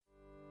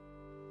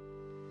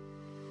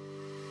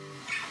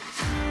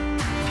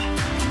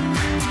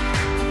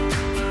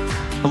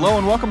Hello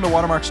and welcome to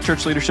Watermark's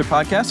Church Leadership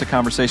Podcast, a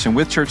conversation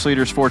with church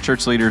leaders for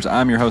church leaders.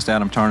 I'm your host,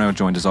 Adam Tarnow,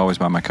 joined as always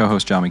by my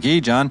co-host, John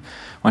McGee. John,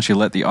 why don't you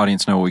let the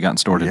audience know what we got in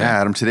store today? Yeah,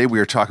 Adam, today we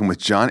are talking with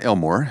John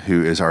Elmore,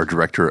 who is our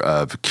Director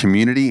of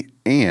Community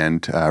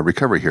and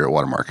Recovery here at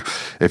Watermark.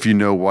 If you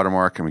know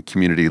Watermark, I mean,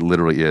 community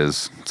literally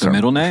is... It's our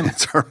middle name.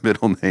 It's our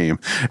middle name.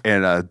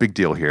 And a big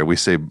deal here. We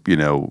say,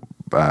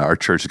 our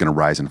church is going to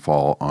rise and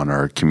fall on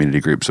our community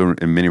group. So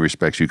in many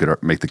respects, you could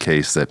make the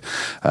case that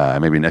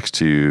maybe next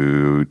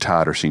to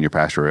Todd, our senior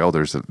pastor or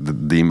elders,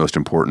 the most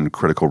important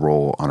critical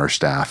role on our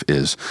staff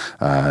is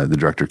the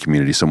director of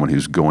community, someone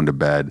who's going to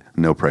bed,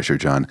 no pressure,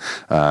 John,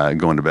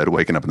 going to bed,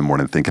 waking up in the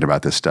morning, thinking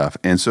about this stuff.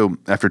 And so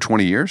after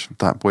 20 years, I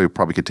thought, boy, we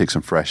probably could take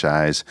some fresh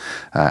eyes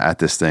at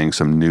this thing,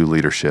 some new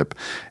leadership.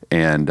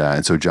 And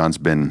so John's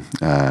been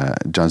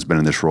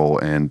in this role,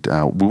 and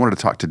we wanted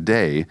to talk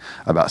today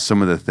about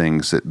some of the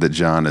things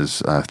that John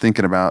is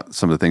thinking about,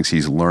 some of the things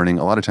he's learning.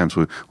 A lot of times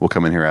we'll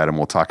come in here, Adam,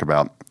 we'll talk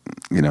about,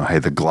 hey,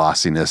 the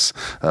glossiness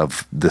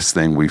of this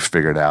thing we've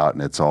figured out,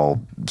 and it's all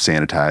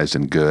sanitized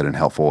and good and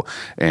helpful.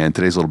 And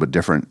today's a little bit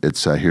different.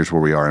 It's here's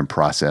where we are in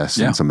process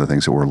and some of the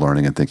things that we're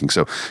learning and thinking.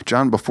 So,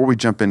 John, before we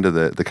jump into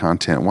the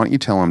content, why don't you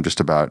tell them just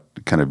about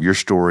kind of your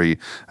story?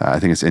 I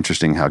think it's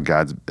interesting how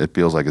God, it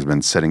feels like, has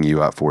been setting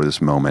you up for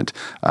this moment.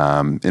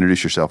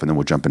 Introduce yourself, and then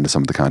we'll jump into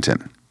some of the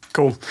content.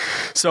 Cool.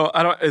 So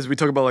as we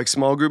talk about like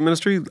small group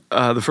ministry,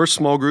 the first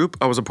small group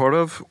I was a part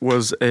of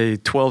was a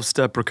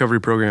 12-step recovery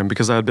program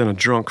because I had been a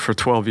drunk for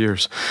 12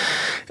 years,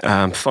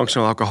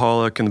 functional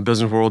alcoholic in the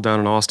business world down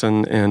in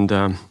Austin,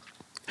 and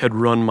had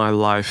run my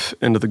life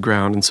into the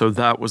ground. And so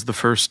that was the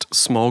first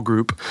small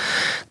group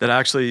that I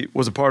actually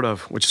was a part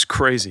of, which is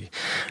crazy.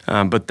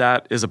 But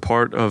that is a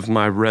part of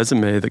my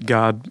resume that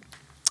God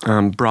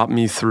brought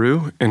me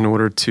through in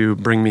order to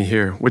bring me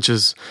here, which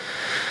is...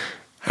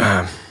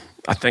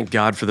 I thank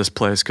God for this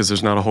place because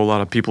there's not a whole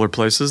lot of people or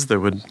places that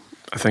would,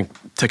 I think,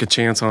 take a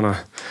chance on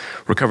a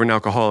recovering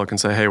alcoholic and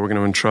say, hey, we're going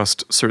to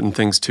entrust certain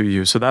things to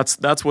you. So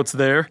that's what's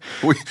there.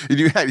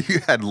 You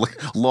had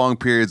long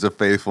periods of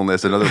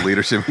faithfulness and other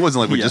leadership. It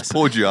wasn't like we just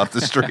pulled you off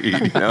the street.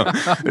 It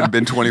had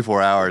been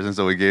 24 hours, and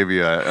so we gave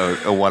you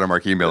a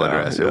Watermark email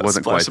address. It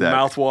wasn't quite that.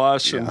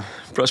 Mouthwash and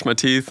brush my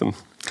teeth and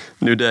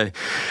new day.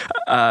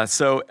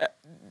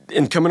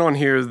 In coming on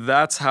here,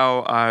 that's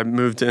how I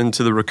moved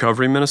into the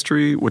recovery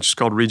ministry, which is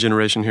called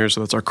Regeneration here.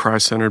 So that's our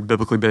Christ-centered,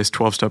 biblically based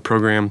 12-step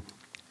program.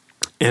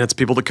 And it's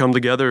people that come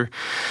together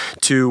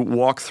to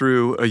walk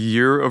through a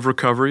year of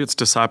recovery. It's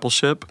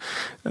discipleship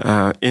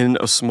in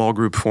a small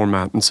group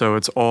format. And so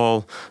it's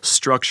all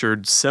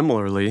structured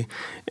similarly.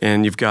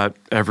 And you've got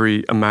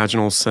every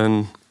imaginable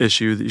sin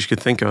issue that you could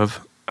think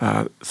of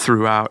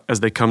throughout. As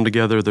they come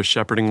together, they're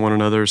shepherding one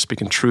another,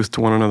 speaking truth to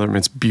one another. I mean,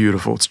 it's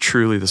beautiful. It's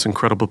truly this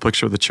incredible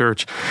picture of the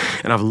church.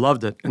 And I've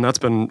loved it. And that's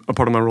been a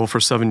part of my role for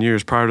 7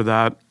 years. Prior to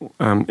that,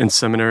 in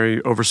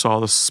seminary, oversaw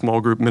this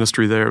small group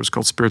ministry there. It was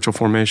called Spiritual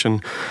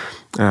Formation.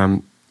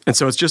 And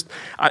so it's just,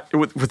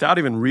 without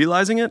even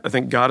realizing it, I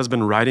think God has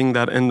been writing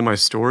that into my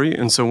story.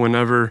 And so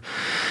whenever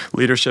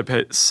leadership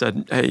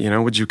said, hey,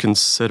 would you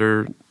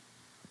consider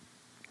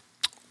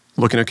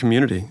looking at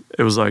community?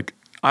 It was like,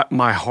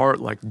 my heart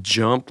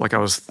jumped, I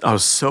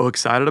was so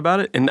excited about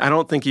it, and I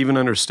don't think even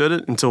understood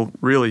it until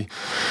really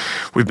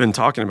we've been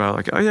talking about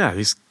it, oh yeah,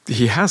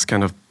 he has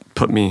kind of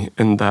put me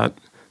in that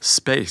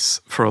space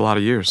for a lot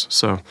of years.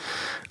 So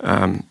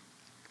I'm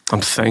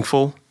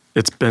thankful.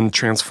 It's been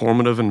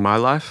transformative in my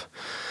life.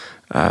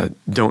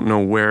 Don't know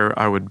where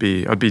I would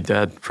be. I'd be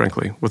dead,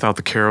 frankly, without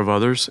the care of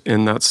others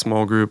in that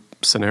small group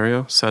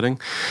scenario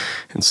setting.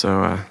 And so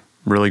I'm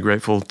really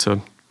grateful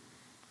to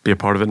be a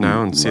part of it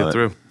now and see it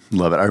through.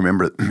 Love it. I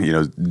remember,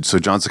 so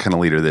John's the kind of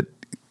leader that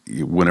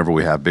whenever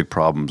we have big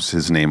problems,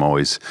 his name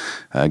always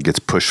gets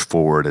pushed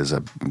forward as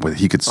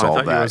he could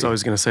solve that. I was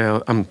always going to say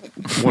I'm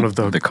one of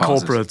the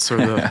culprits or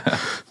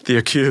the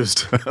accused.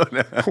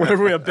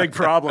 Whenever we have big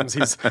problems,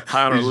 he's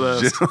high on our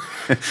list.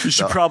 You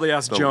should probably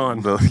ask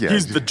John.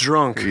 He's the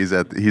drunk. He's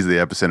the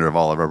epicenter of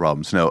all of our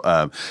problems. No,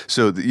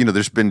 so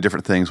there's been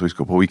different things.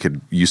 We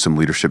could use some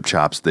leadership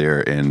chops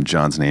there, and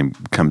John's name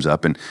comes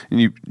up, and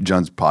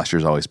John's posture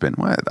has always been,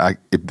 well,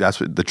 if that's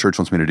what the church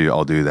wants me to do,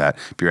 I'll do that.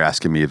 If you're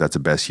asking me if that's the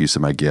best use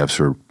of my gifts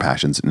or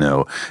passions,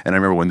 no. And I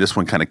remember when this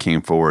one kind of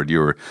came forward, you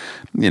were,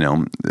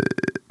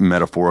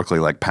 metaphorically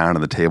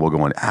pounding the table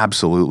going,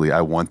 absolutely,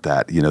 I want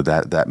that.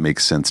 That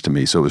makes sense to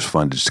me. So it was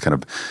fun to just kind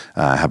of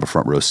have a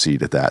front row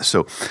seat at that.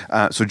 So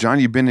John,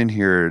 you've been in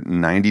here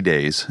 90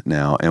 days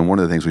now, and one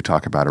of the things we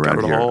talk about around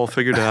here. Got it all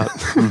figured out.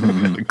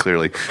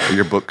 Clearly.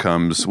 Your book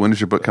comes, when is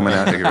your book coming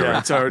out? Yeah,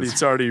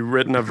 it's already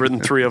written. I've written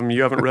 3 of them.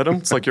 You haven't read them?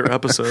 It's like your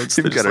episodes.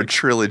 You've got a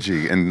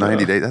trilogy in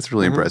 90 days. That's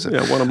really impressive.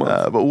 Yeah, one a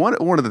month. But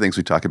one of the things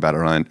we talk about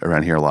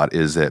around here a lot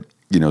is that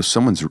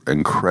someone's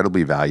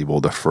incredibly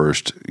valuable the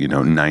first,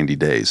 90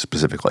 days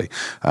specifically.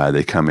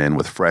 They come in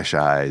with fresh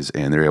eyes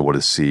and they're able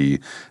to see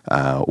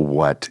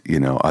what,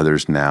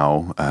 others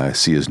now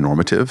see as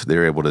normative.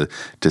 They're able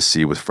to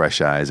see with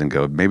fresh eyes and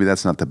go, maybe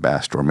that's not the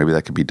best, or maybe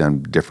that could be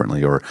done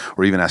differently, or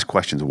even ask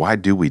questions. Why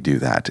do we do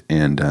that?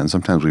 And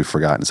sometimes we've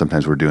forgotten.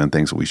 Sometimes we're doing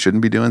things that we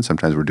shouldn't be doing.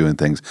 Sometimes we're doing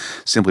things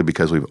simply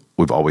because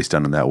we've always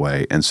done them that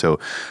way. And so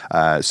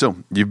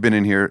you've been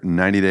in here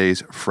 90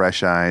 days,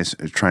 fresh eyes,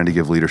 trying to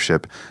give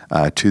leadership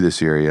to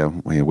this area,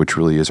 which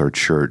really is our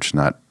church.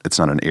 It's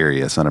not an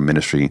area, it's not a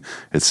ministry.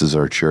 This is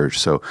our church.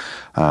 So,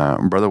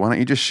 brother, why don't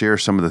you just share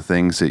some of the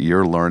things that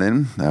you're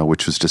learning,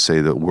 which is to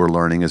say that we're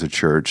learning as a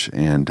church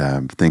and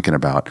thinking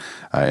about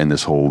in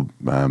this whole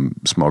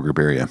small group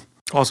area.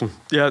 Awesome.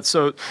 Yeah.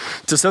 So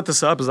to set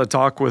this up, as I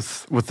talk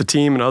with the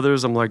team and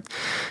others, I'm like,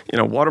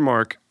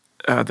 Watermark,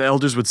 the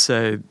elders would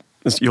say,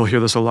 you'll hear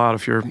this a lot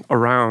if you're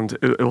around.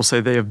 It will say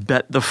they have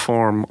bet the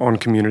farm on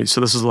community. So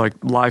this is like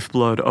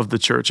lifeblood of the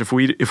church. If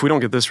we don't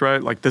get this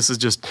right, like this is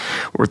just,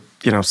 we're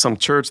some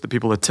church that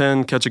people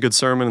attend, catch a good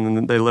sermon, and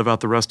then they live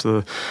out the rest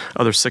of the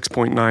other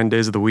 6.9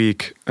 days of the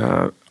week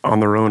on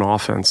their own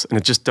offense, and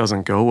it just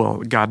doesn't go well.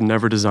 God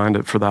never designed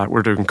it for that.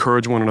 We're to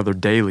encourage one another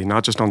daily,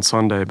 not just on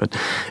Sunday, but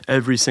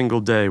every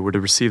single day. We're to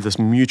receive this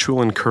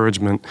mutual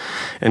encouragement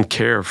and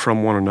care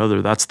from one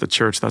another. That's the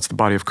church. That's the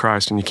body of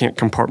Christ, and you can't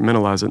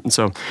compartmentalize it. And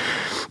so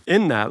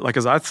in that, like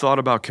as I thought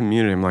about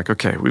community, I'm like,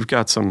 okay, we've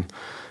got some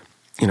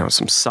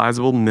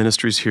sizable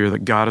ministries here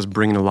that God is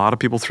bringing a lot of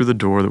people through the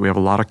door that we have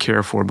a lot of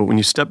care for. But when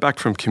you step back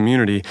from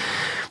community,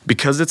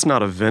 because it's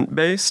not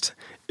event-based,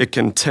 it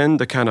can tend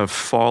to kind of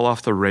fall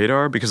off the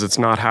radar because it's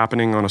not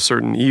happening on a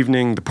certain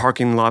evening. The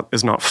parking lot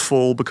is not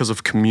full because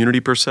of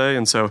community per se.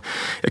 And so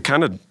it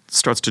kind of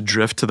starts to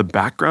drift to the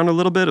background a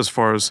little bit as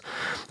far as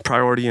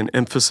priority and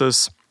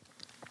emphasis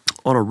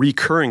on a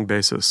recurring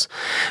basis.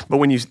 But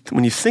when you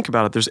think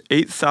about it, there's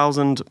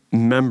 8,000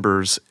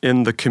 members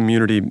in the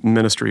community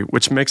ministry,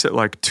 which makes it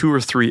like 2 or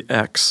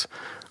 3x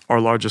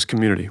our largest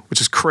community, which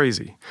is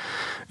crazy.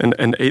 And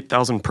an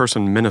 8,000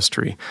 person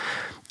ministry.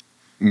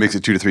 Makes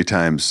it 2 to 3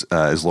 times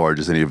as large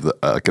as any of the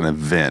like an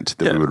event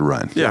that we would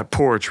run. Yeah,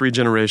 porch,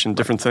 regeneration,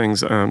 different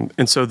things.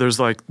 And so there's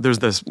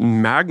this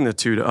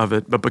magnitude of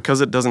it, but because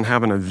it doesn't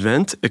have an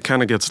event, it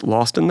kind of gets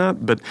lost in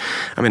that. But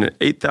I mean, an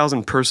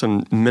 8,000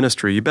 person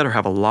ministry, you better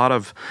have a lot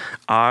of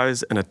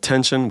eyes and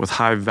attention with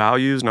high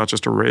values, not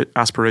just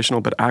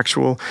aspirational, but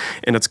actual.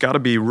 And it's got to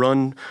be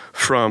run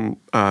from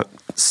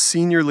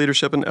senior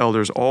leadership and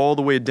elders all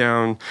the way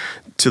down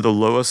to the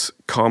lowest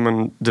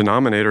common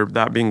denominator,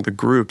 that being the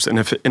groups. And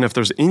if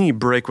there's any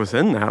break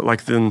within that,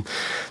 like then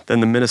the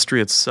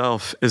ministry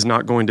itself is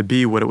not going to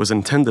be what it was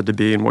intended to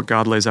be and what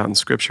God lays out in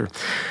Scripture.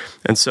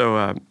 And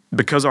so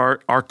because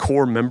our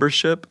core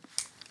membership,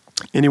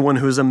 anyone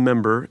who is a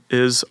member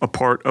is a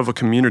part of a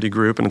community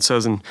group, and it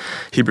says in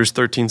Hebrews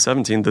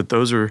 13:17 that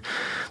those are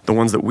the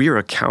ones that we are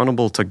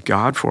accountable to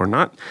God for,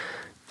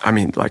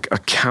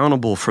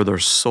 accountable for their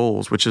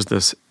souls, which is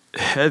this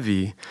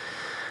heavy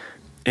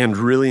and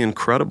really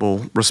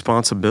incredible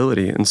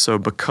responsibility. And so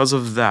because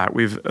of that,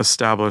 we've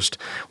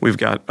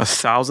got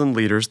 1,000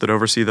 leaders that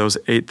oversee those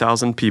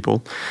 8,000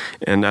 people.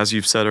 And as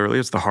you've said earlier,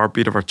 it's the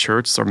heartbeat of our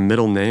church. It's our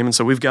middle name. And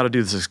so we've got to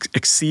do this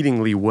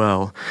exceedingly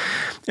well.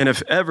 And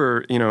if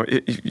ever,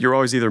 you're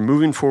always either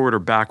moving forward or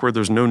backward.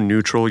 There's no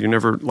neutral. You're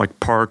never like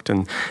parked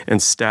and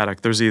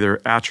static. There's either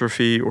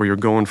atrophy or you're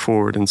going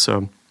forward. And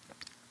so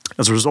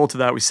as a result of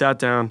that, we sat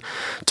down,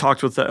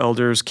 talked with the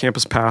elders,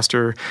 campus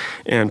pastor,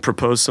 and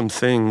proposed some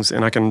things.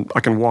 And I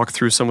can walk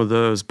through some of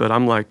those, but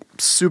I'm like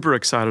super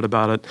excited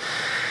about it.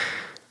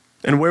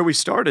 And where we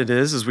started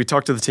is we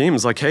talked to the team.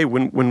 It's like, hey,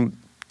 when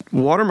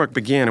Watermark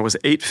began, it was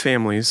 8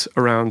 families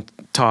around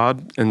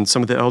Todd and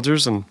some of the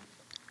elders, and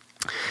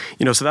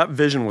so that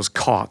vision was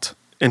caught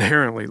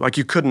inherently. Like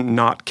you couldn't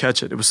not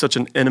catch it. It was such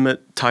an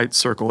intimate, tight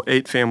circle,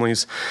 8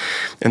 families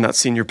and that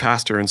senior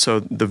pastor. And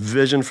so the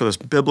vision for this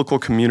biblical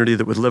community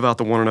that would live out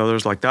the one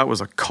another's, like that was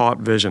a caught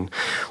vision.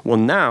 Well,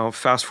 now,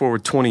 fast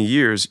forward 20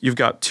 years, you've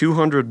got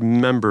 200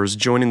 members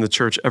joining the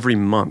church every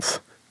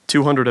month,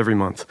 200 every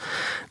month,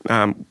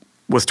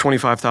 with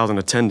 25,000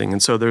 attending.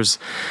 And so there's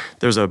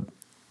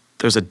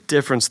a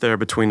difference there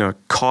between a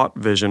caught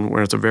vision,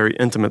 where it's a very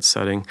intimate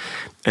setting,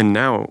 and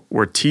now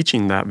we're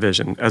teaching that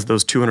vision as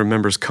those 200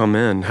 members come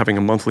in, having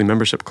a monthly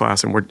membership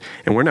class, and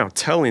we're now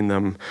telling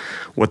them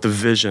what the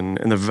vision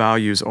and the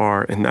values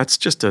are, and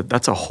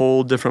that's a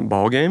whole different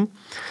ballgame.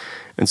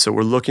 And so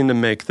we're looking to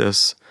make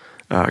this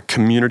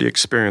community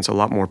experience a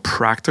lot more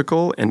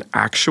practical and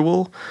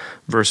actual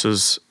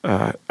versus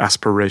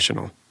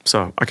aspirational.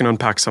 So I can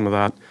unpack some of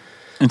that.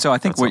 And so I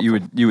think what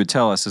you would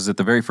tell us is that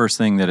the very first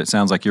thing that it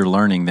sounds like you're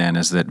learning then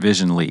is that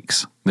vision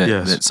leaks.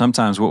 That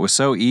sometimes what was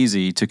so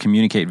easy to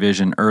communicate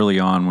vision early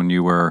on when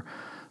you were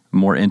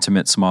more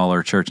intimate,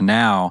 smaller church,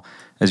 now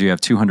as you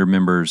have 200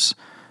 members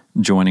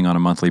joining on a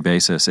monthly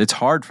basis, it's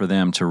hard for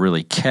them to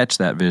really catch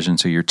that vision.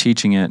 So you're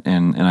teaching it,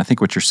 and I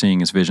think what you're seeing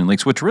is vision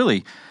leaks, which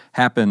really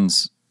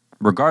happens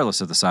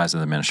regardless of the size of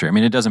the ministry. I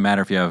mean, it doesn't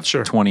matter if you have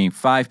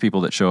 25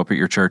 people that show up at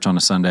your church on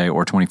a Sunday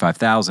or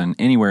 25,000,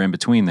 anywhere in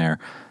between there.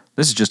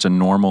 This is just a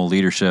normal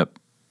leadership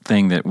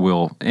thing that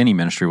any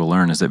ministry will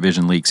learn, is that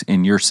vision leaks,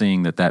 and you're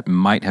seeing that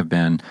might have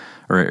been,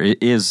 or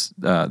it is,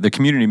 the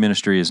community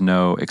ministry is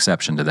no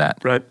exception to that.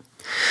 Right.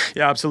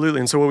 Yeah, absolutely.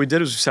 And so what we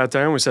did is we sat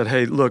down and we said,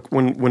 hey, look,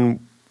 when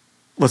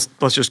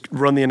let's just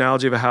run the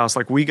analogy of a house.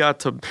 Like when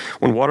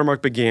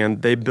Watermark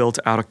began, they built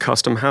out a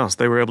custom house.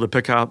 They were able to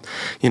pick out,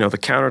 the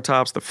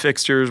countertops, the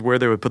fixtures, where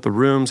they would put the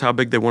rooms, how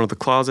big they wanted the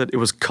closet. It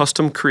was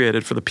custom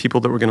created for the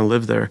people that were going to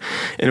live there.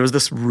 And it was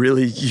this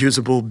really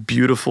usable,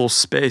 beautiful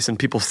space, and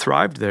people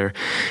thrived there.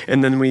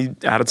 And then we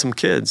added some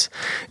kids,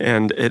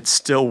 and it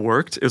still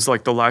worked. It was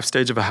like the life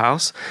stage of a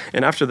house.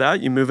 And after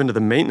that, you move into the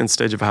maintenance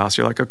stage of a house.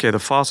 You're like, okay, the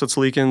faucet's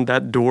leaking,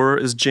 that door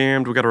is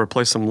jammed, we got to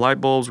replace some light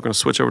bulbs, we're going to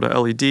switch over to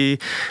LED.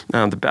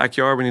 The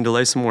backyard, we need to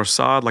lay some more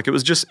sod. Like it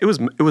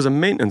was a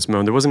maintenance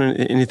mode. There wasn't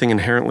anything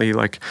inherently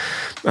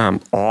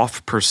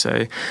off per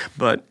se.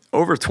 But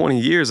over 20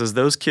 years, as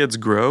those kids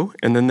grow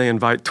and then they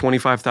invite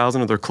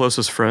 25,000 of their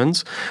closest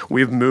friends,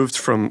 we've moved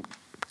from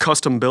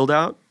custom build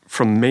out,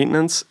 from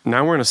maintenance,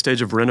 now we're in a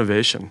stage of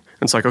renovation.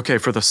 It's like, okay,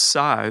 for the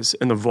size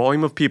and the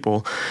volume of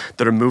people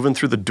that are moving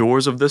through the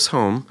doors of this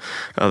home,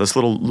 this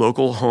little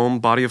local home,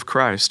 Body of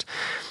Christ,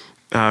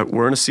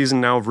 we're in a season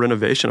now of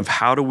renovation of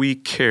how do we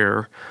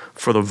care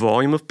for the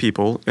volume of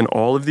people in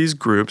all of these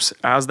groups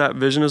as that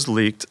vision is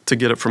leaked, to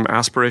get it from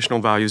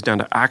aspirational values down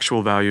to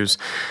actual values.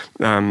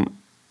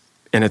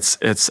 And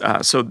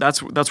so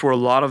that's where a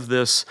lot of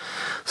this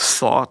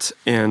thought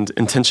and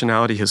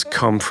intentionality has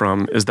come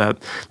from, is that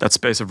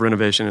space of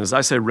renovation. And as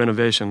I say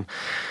renovation,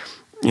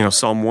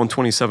 Psalm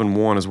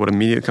 127:1 is what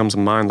immediately comes to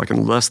mind, like,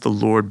 unless the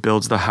Lord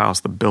builds the house,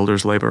 the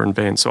builders labor in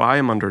vain. So I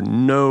am under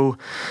no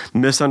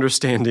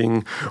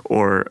misunderstanding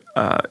or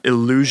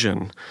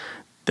illusion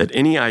that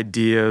any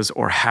ideas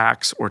or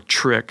hacks or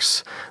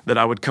tricks that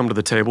I would come to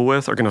the table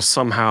with are going to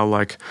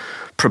somehow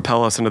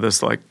propel us into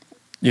this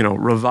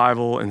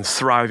revival and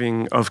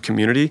thriving of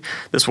community.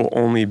 This will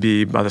only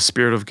be by the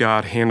Spirit of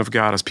God, hand of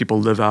God, as people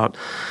live out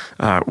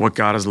what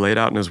God has laid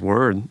out in His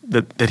Word,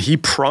 that He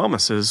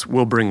promises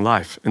will bring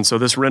life. And so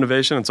this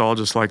renovation, it's all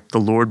just like the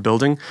Lord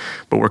building,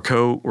 but we're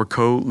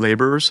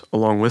co-laborers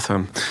along with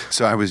Him.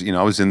 So I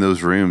was in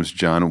those rooms,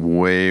 John,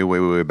 way, way,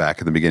 way back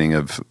at the beginning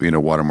of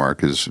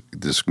Watermark, is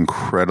this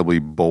incredibly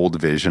bold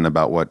vision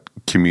about what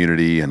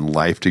community and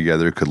life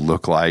together could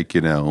look like.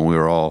 We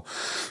were all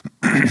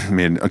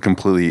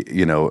completely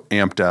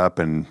amped up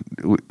and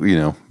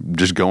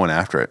just going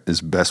after it as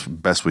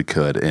best we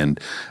could, and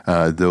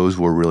those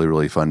were really,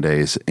 really fun days.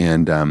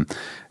 And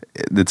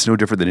it's no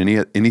different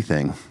than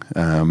anything.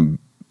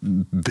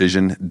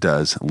 Vision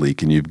does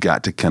leak, and you've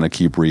got to kind of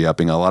keep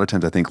re-upping. A lot of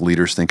times I think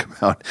leaders think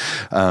about,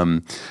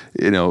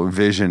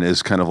 vision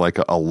is kind of like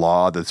a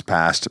law that's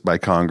passed by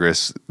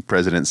Congress,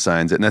 president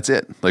signs it, and that's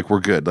it. Like, we're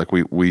good. Like,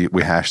 we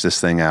hash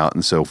this thing out.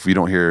 And so if you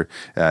don't hear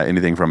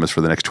anything from us for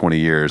the next 20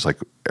 years, like,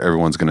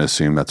 everyone's going to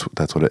assume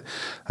that's what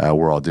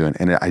we're all doing.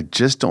 And I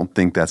just don't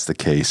think that's the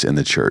case in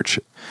the church.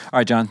 All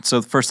right, John. So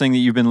the first thing that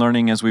you've been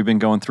learning as we've been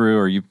going through,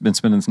 or you've been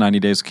spending this 90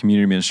 days of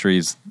community ministry,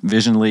 is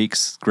vision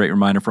leaks. Great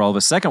reminder for all of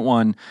us. Second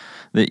one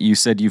that you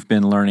said you've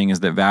been learning is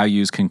that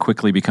values can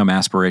quickly become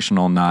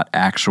aspirational, not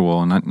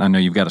actual. And I know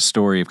you've got a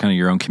story of kind of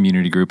your own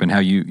community group and how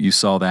you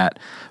saw that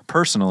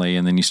personally,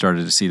 and then you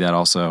started to see that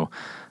also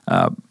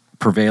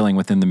prevailing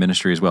within the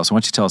ministry as well. So why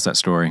don't you tell us that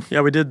story? Yeah,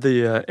 we did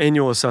the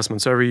annual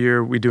assessments. Every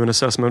year we do an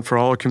assessment for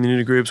all our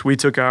community groups. We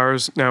took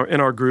ours. Now,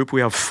 in our group,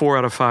 we have 4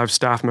 out of 5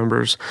 staff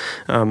members.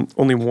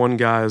 Only one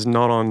guy is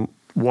not on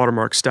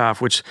Watermark staff,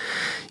 which,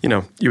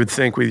 you would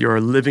think we are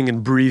living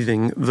and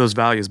breathing those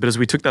values. But as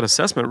we took that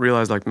assessment,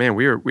 realized, man,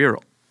 we are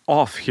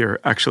off here,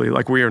 actually.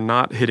 We are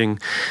not hitting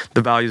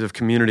the values of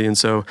community. And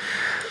so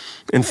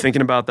in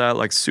thinking about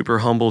that, super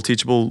humble,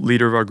 teachable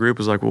leader of our group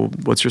was like, well,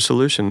 what's your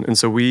solution? And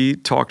so we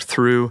talked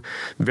through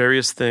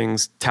various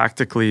things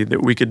tactically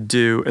that we could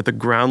do at the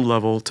ground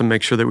level to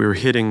make sure that we were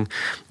hitting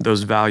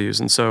those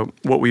values. And so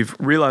what we've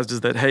realized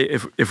is that, hey,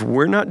 if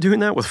we're not doing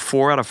that with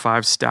 4 out of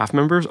 5 staff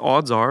members,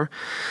 odds are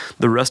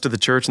the rest of the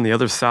church and the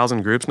other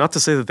 1,000 groups, not to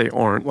say that they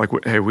aren't,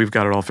 hey, we've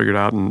got it all figured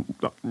out, and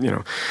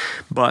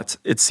but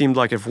it seemed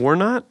like if we're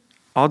not,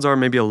 odds are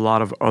maybe a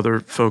lot of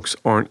other folks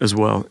aren't as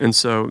well. And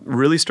so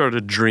really started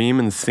to dream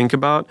and think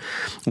about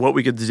what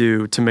we could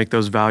do to make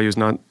those values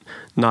not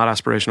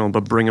aspirational,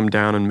 but bring them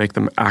down and make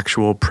them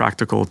actual,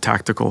 practical,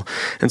 tactical.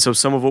 And so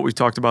some of what we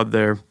talked about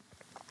there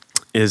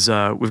is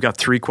we've got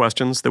 3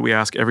 questions that we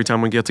ask every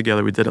time we get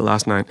together. We did it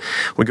last night.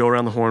 We go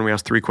around the horn, we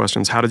ask 3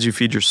 questions. How did you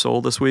feed your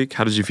soul this week?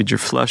 How did you feed your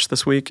flesh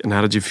this week? And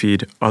how did you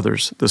feed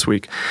others this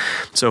week?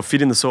 So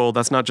feeding the soul,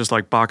 that's not just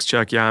box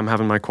check, yeah, I'm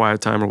having my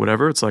quiet time or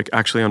whatever. It's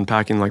actually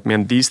unpacking,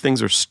 man, these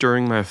things are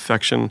stirring my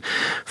affection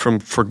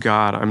for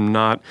God. I'm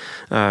not,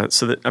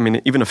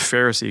 even a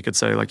Pharisee could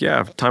say,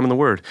 yeah, time in the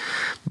Word.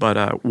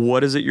 But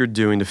what is it you're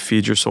doing to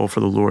feed your soul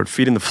for the Lord?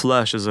 Feeding the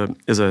flesh is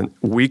a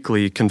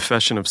weekly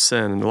confession of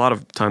sin. And a lot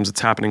of times it's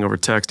what's happening over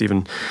text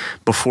even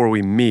before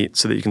we meet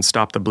so that you can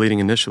stop the bleeding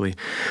initially.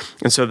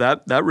 And so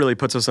that really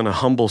puts us in a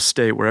humble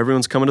state where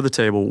everyone's coming to the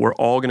table. We're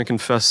all going to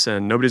confess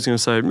sin. Nobody's going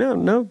to say,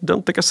 man, no,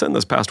 don't think I sinned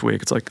this past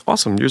week. It's like,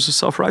 awesome, yours is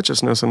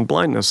self-righteousness and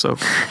blindness, so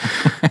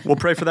we'll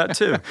pray for that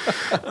too.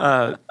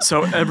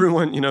 So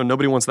everyone,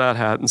 nobody wants that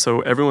hat. And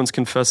so everyone's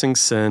confessing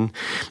sin.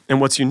 And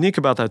what's unique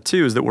about that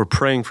too is that we're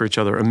praying for each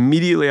other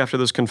immediately after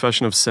this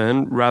confession of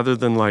sin, rather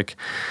than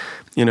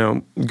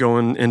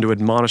going into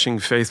admonishing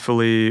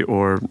faithfully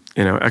or,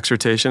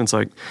 exhortation. It's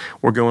like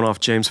we're going off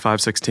James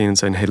 5:16 and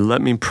saying, hey,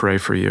 let me pray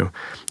for you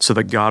so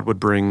that God would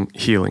bring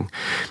healing.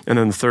 And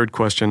then the third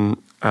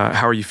question,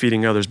 how are you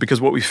feeding others? Because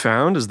what we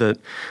found is that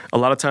a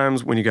lot of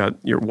times when you got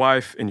your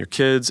wife and your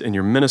kids and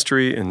your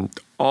ministry and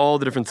all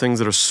the different things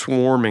that are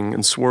swarming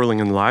and swirling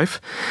in life,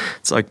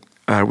 it's like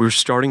we're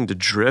starting to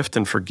drift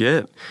and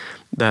forget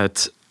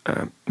that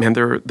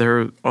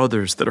there are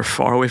others that are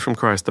far away from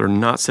Christ that are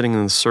not sitting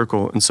in the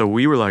circle. And so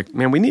we were like,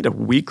 man, we need a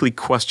weekly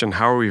question.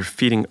 How are we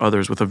feeding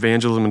others with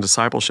evangelism and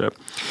discipleship?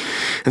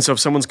 And so if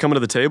someone's coming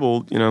to the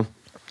table,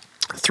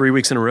 3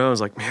 weeks in a row,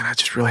 is like, man, I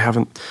just really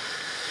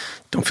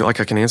don't feel like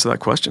I can answer that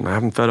question. I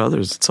haven't fed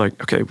others. It's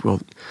like, okay, well,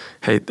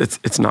 hey,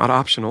 it's not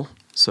optional.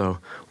 So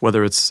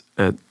whether it's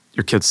at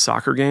your kid's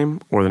soccer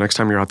game or the next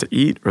time you're out to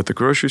eat or at the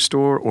grocery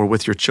store or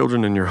with your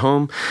children in your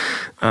home.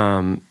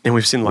 And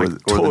we've seen or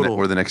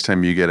the next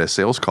time you get a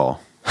sales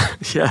call.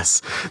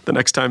 Yes. The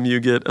next time you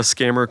get a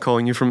scammer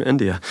calling you from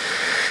India.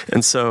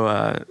 And so,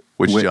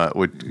 go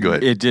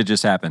ahead. It did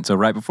just happen. So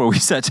right before we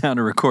sat down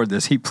to record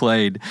this, he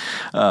played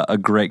a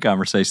great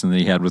conversation that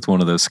he had with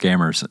one of those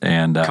scammers,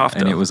 and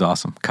it was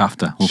awesome.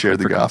 Kafta. Share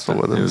the gospel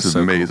with him. This is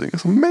amazing. Cool.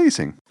 It's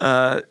amazing.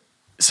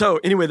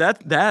 So anyway,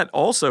 that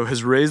also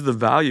has raised the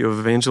value of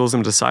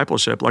evangelism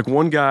discipleship. Like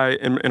one guy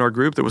in our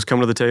group that was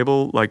coming to the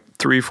table like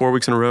 3-4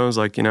 weeks in a row was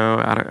like,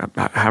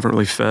 I haven't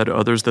really fed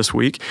others this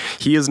week.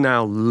 He is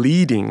now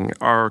leading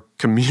our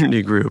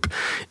community group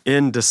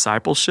in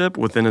discipleship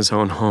within his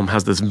own home,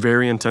 has this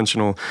very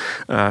intentional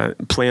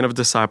plan of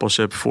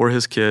discipleship for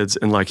his kids.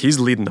 And like he's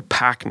leading the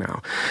pack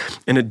now.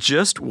 And it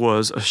just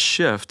was a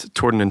shift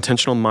toward an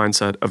intentional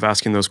mindset of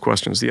asking those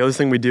questions. The other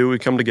thing we do, we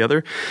come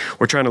together,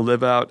 we're trying to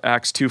live out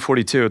Acts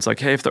 2:42. It's like,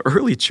 hey, if the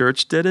early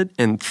church did it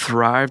and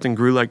thrived and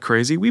grew like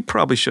crazy, we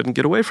probably shouldn't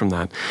get away from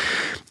that.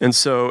 And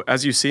so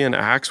as you see in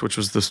Acts, which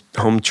was this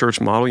home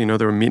church model,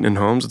 they were meeting in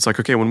homes. It's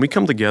like, okay, when we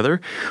come together,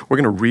 we're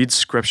going to read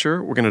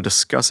scripture. We're going to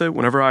discuss it.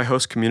 Whenever I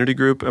host community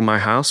group in my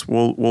house,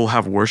 we'll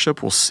have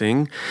worship. We'll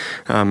sing.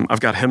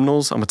 I've got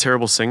hymnals. I'm a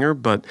terrible singer,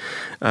 but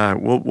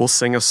we'll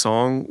sing a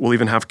song. We'll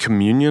even have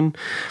communion.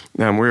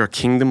 We're a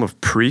kingdom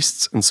of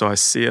priests. And so I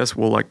see us,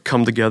 we'll like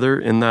come together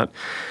in that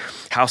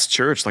house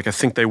church, like I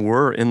think they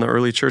were in the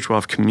early church. We'll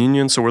have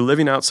communion. So we're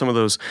living out some of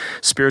those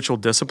spiritual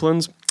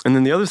disciplines. And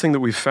then the other thing that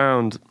we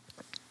found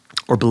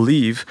or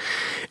believe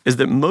is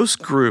that most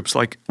groups,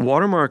 like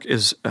Watermark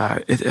it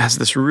has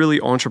this really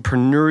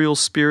entrepreneurial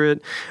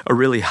spirit, a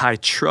really high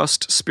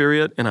trust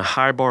spirit, and a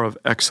high bar of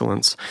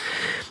excellence.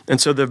 And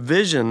so the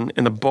vision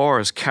and the bar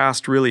is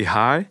cast really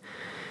high.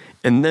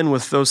 And then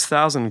with those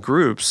 1,000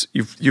 groups,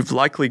 you've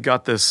likely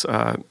got this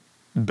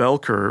bell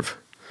curve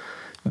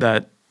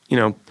that,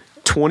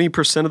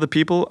 20% of the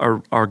people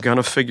are going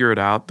to figure it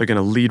out. They're going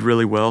to lead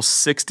really well.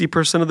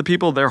 60% of the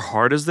people, their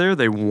heart is there.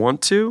 They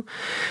want to.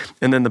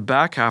 And then the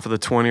back half of the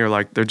 20 are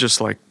like, they're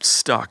just like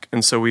stuck.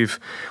 And so we've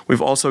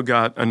also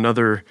got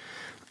another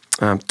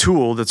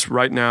tool that's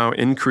right now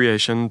in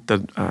creation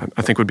that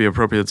I think would be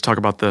appropriate to talk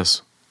about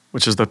this,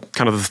 which is the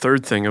kind of the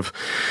third thing of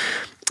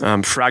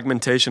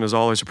fragmentation is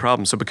always a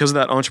problem. So because of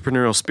that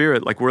entrepreneurial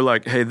spirit, like we're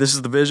like, hey, this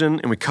is the vision,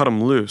 and we cut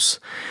them loose.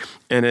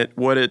 And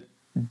what it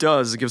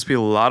does, it gives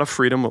people a lot of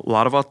freedom, a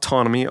lot of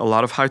autonomy, a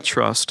lot of high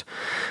trust,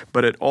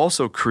 but it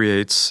also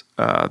creates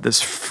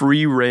this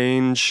free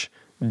range,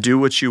 do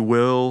what you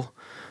will,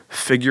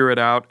 figure it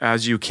out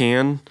as you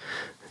can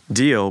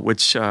deal,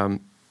 which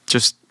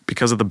just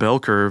because of the bell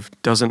curve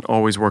doesn't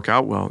always work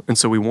out well. And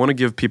so we want to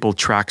give people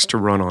tracks to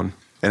run on.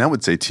 And I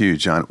would say too,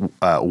 John,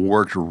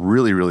 worked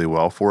really, really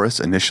well for us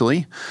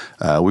initially.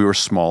 We were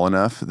small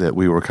enough that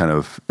we were kind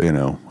of,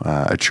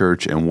 a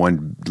church and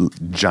one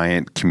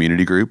giant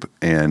community group,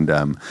 and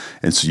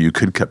so you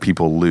could cut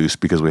people loose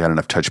because we had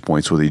enough touch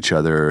points with each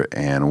other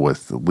and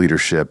with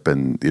leadership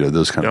and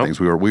those kind of things.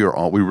 We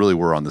really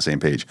were on the same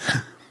page.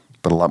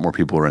 But a lot more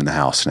people are in the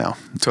house now.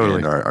 Totally.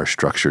 And our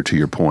structure, to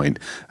your point,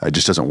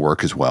 just doesn't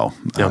work as well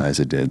as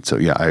it did. So,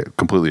 yeah, I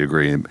completely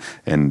agree.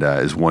 And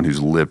as one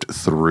who's lived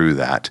through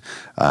that,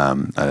 I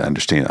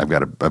understand. I've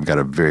got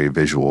a very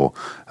visual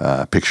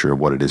picture of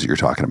what it is that you're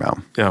talking about.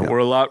 Yeah, we're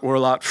a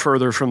lot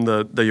further from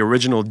the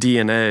original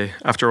DNA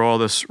after all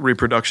this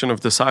reproduction of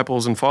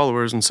disciples and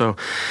followers. And so,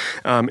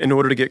 in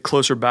order to get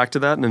closer back to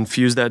that and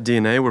infuse that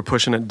DNA, we're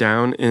pushing it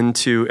down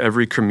into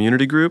every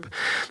community group.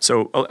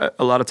 So,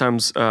 a lot of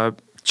times,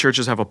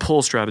 churches have a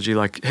pull strategy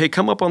like, hey,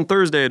 come up on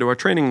Thursday to our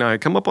training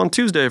night, come up on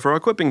Tuesday for our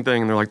equipping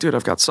thing. And they're like, dude,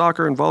 I've got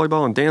soccer and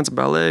volleyball and dance and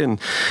ballet and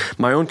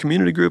my own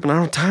community group, and I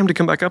don't have time to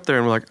come back up there.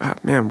 And we're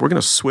like, man, we're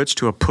going to switch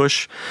to a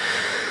push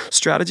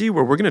strategy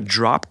where we're going to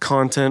drop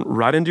content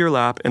right into your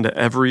lap into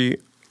every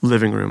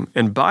living room.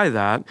 And by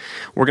that,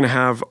 we're going to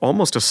have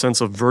almost a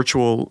sense of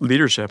virtual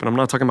leadership. And I'm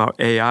not talking about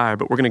AI,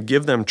 but we're going to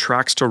give them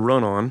tracks to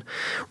run on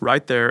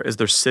right there as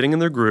they're sitting in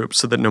their group,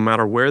 so that no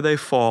matter where they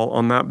fall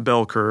on that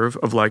bell curve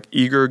of like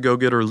eager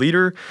go-getter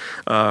leader,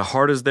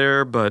 heart is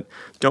there, but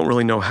don't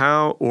really know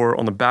how, or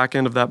on the back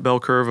end of that bell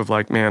curve of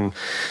like, man,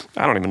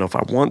 I don't even know if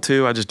I want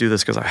to, I just do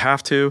this because I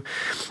have to.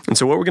 And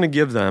so what we're going to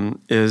give them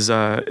is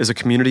a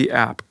community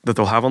app that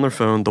they'll have on their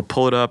phone. They'll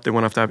pull it up. They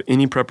won't have to have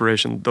any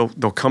preparation. They'll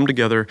come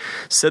together,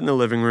 sit in the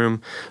living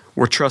room.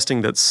 We're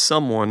trusting that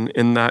someone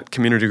in that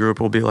community group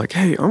will be like,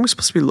 hey, aren't we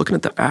supposed to be looking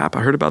at the app?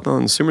 I heard about that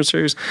on the Sumer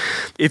Series.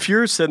 If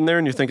you're sitting there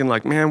and you're thinking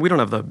like, man, we don't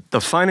have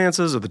the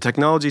finances or the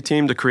technology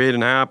team to create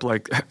an app,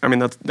 like, I mean,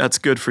 that's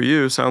good for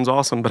you. Sounds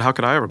awesome. But how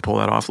could I ever pull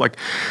that off? Like,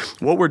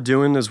 what we're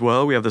doing as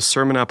well, we have the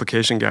sermon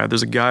application guide.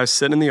 There's a guy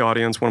sitting in the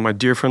audience, one of my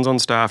dear friends on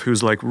staff,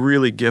 who's like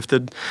really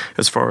gifted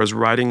as far as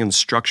writing and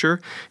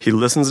structure. He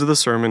listens to the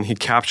sermon. He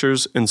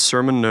captures in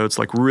sermon notes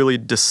like really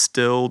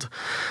distilled,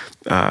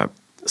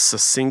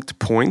 succinct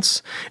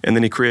points, and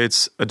then he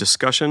creates a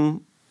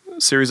discussion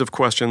series of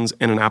questions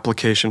and an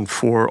application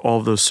for all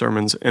of those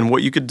sermons. And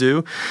what you could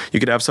do,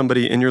 you could have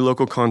somebody in your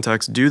local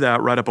context do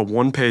that, write up a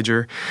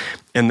one-pager,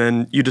 and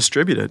then you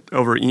distribute it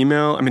over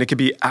email. I mean, it could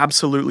be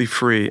absolutely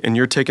free, and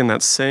you're taking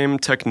that same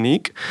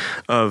technique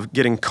of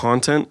getting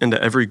content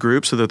into every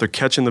group so that they're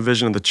catching the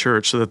vision of the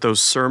church, so that those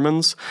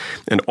sermons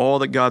and all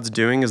that God's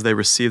doing as they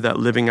receive that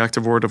living,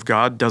 active word of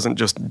God doesn't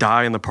just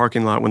die in the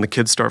parking lot when the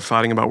kids start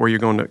fighting about where you're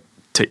going to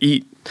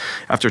eat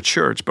after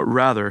church, but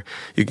rather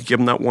you could give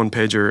them that one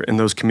pager and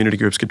those community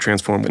groups could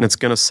transform. And it's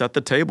going to set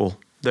the table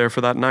there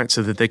for that night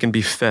so that they can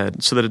be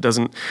fed, so that it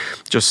doesn't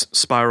just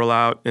spiral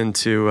out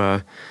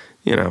into,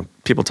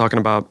 people talking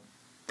about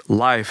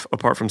life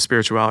apart from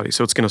spirituality.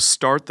 So it's going to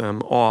start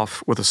them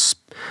off with a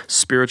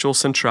spiritual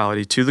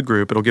centrality to the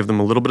group. It'll give them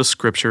a little bit of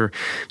scripture.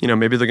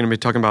 Maybe they're going to be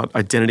talking about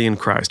identity in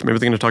Christ. Maybe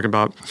they're going to talk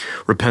about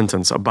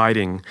repentance,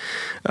 abiding,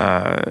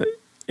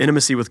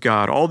 intimacy with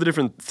God, all the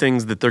different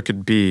things that there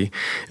could be.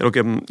 It'll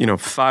give them,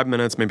 5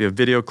 minutes, maybe a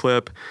video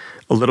clip,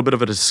 a little bit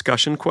of a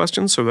discussion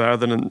question. So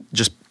rather than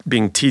just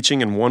being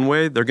teaching in one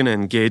way, they're going to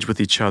engage with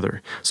each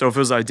other. So if it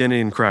was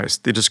identity in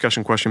Christ, the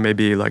discussion question may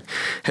be like,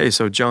 hey,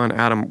 so John,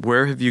 Adam,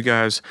 where have you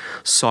guys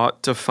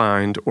sought to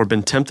find or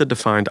been tempted to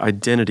find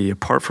identity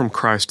apart from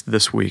Christ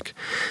this week?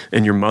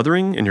 In your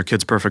mothering, in your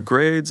kids' perfect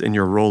grades, in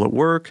your role at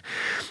work.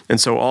 And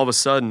so all of a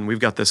sudden we've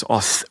got this,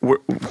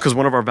 because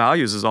one of our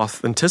values is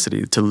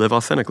authenticity, to live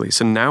authentically.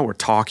 So now we're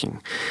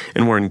talking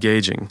and we're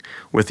engaging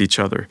with each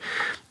other.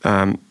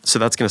 So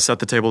that's going to set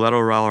the table.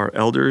 That'll allow our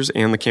elders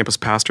and the campus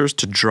pastors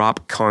to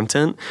drop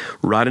content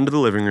right into the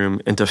living room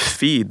and to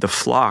feed the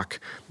flock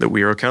that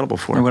we are accountable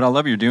for. And what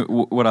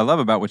I love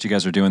about what you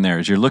guys are doing there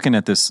is you're looking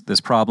at this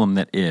problem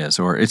that is,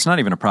 or it's not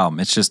even a problem,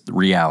 it's just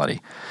reality.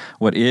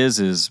 What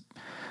is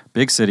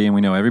big city, and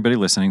we know everybody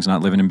listening is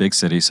not living in big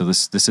cities, so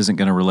this isn't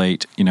going to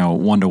relate,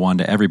 one-to-one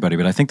to everybody,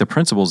 but I think the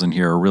principles in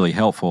here are really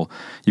helpful.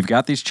 You've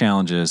got these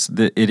challenges.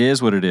 It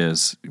is what it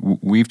is.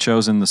 We've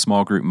chosen the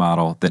small group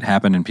model that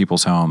happened in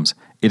people's homes.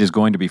 It is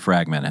going to be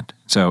fragmented.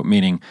 So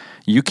meaning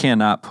you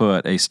cannot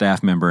put a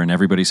staff member in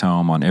everybody's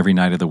home on every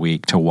night of the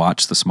week to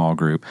watch the small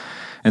group.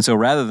 And so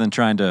rather than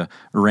trying to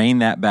rein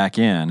that back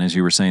in, as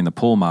you were saying, the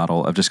pull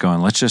model of just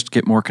going, let's just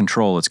get more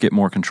control, let's get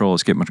more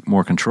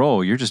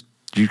control,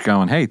 you're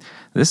going, hey,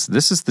 this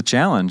is the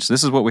challenge.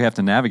 This is what we have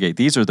to navigate.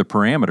 These are the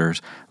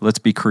parameters. Let's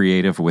be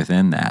creative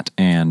within that.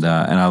 And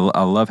I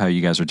love how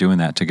you guys are doing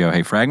that to go,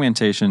 hey,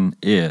 fragmentation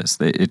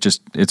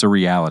it's a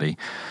reality.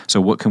 So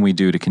what can we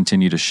do to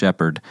continue to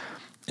shepherd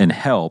and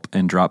help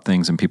and drop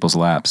things in people's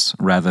laps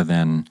rather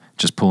than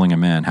just pulling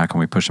them in? How can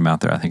we push them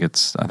out there? I think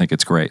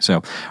it's great. So,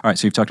 all right,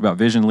 so you've talked about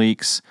vision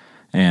leaks.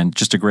 And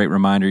just a great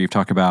reminder, you've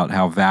talked about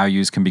how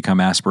values can become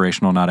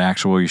aspirational, not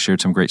actual. You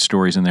shared some great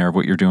stories in there of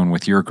what you're doing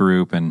with your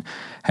group and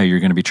how you're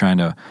going to be trying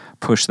to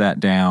push that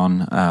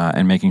down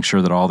and making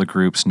sure that all the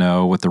groups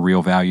know what the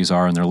real values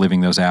are and they're living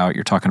those out.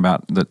 You're talking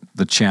about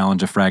the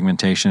challenge of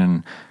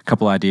fragmentation, a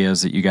couple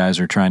ideas that you guys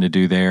are trying to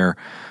do there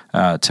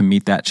to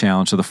meet that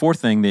challenge. So the fourth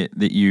thing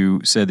that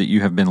you said that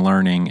you have been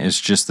learning is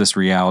just this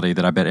reality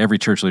that I bet every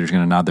church leader is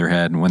going to nod their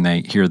head when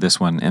they hear this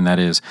one, and that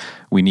is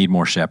we need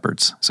more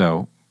shepherds.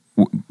 So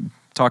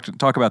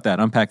Talk about that,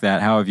 unpack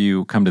that. How have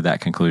you come to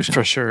that conclusion?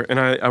 For sure. And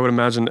I would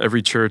imagine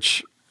every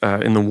church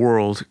in the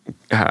world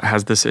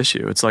has this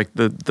issue. It's like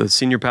the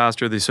senior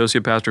pastor, the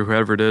associate pastor,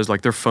 whoever it is,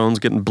 like their phone's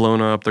getting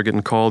blown up. They're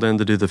getting called in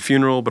to do the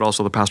funeral, but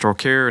also the pastoral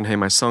care. And hey,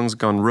 my son's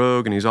gone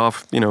rogue and he's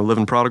off,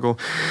 living prodigal.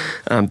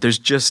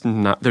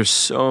 There's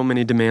so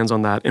many demands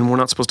on that, and we're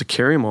not supposed to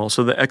carry them all.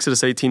 So the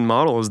Exodus 18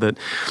 model is that,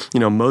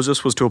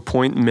 Moses was to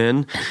appoint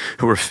men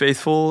who were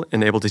faithful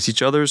and able to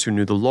teach others, who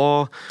knew the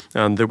law,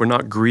 that were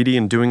not greedy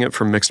and doing it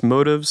for mixed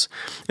motives,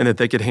 and that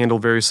they could handle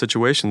various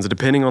situations.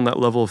 Depending on that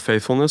level of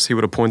faithfulness, he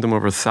would appoint them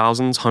over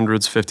thousands,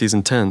 hundreds, 50s,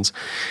 and 10s.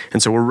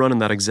 And so we're running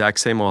that exact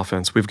same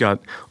offense. We've got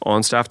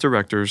on-staff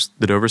directors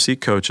that oversee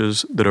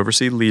coaches, that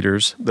oversee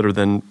leaders, that are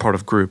then part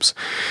of groups.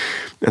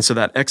 And so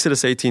that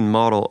Exodus 18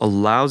 model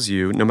allows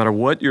you, no matter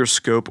what your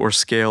scope or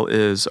scale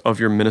is of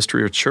your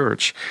ministry or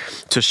church,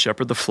 to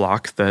shepherd the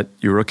flock that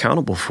you're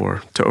accountable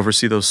for, to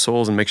oversee those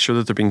souls and make sure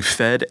that they're being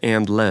fed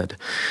and led.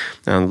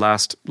 And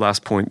last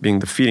point being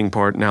the feeding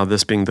part, now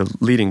this being the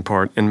leading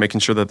part, and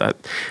making sure that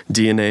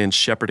DNA and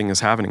shepherding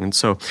is happening. And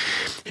so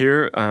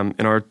here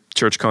in our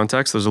church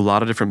context, there's a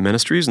lot of different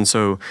ministries, and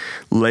so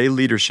lay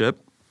leadership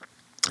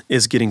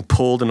is getting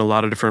pulled in a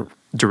lot of different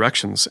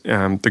directions.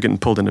 They're getting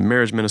pulled into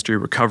marriage ministry,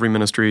 recovery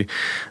ministry,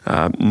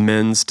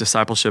 men's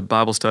discipleship,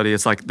 Bible study.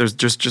 It's like there's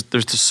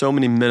just so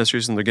many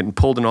ministries, and they're getting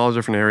pulled in all the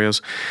different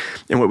areas.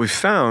 And what we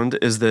found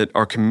is that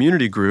our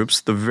community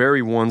groups, the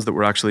very ones that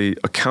we're actually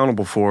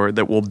accountable for,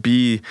 that will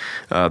be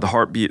the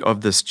heartbeat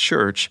of this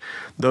church,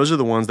 those are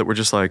the ones that we're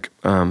just like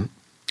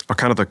are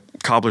kind of the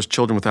cobbler's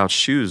children without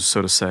shoes,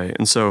 so to say.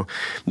 And so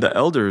the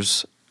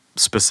elders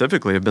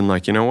specifically have been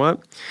like, you know what?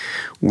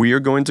 We are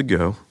going to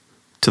go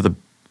to the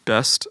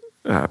best,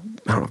 I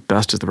don't know if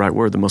best is the right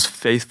word, the most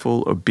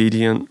faithful,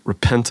 obedient,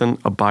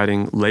 repentant,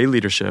 abiding lay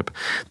leadership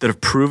that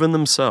have proven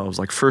themselves.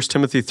 Like 1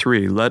 Timothy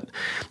 3, let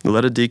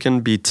a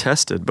deacon be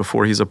tested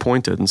before he's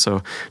appointed. And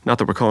so not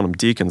that we're calling them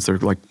deacons, they're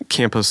like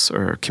campus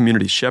or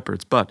community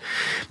shepherds, but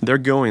they're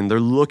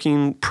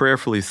looking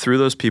prayerfully through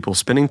those people,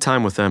 spending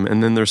time with them,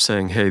 and then they're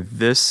saying, hey,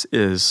 this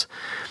is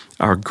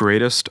our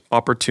greatest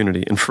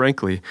opportunity. And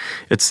frankly,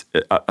 it's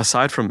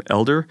aside from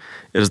elder,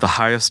 it is the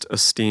highest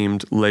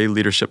esteemed lay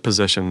leadership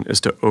position,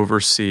 is to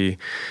oversee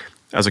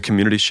as a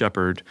community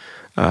shepherd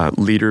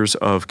leaders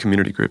of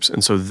community groups.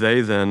 And so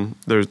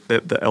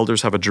the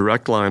elders have a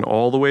direct line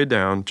all the way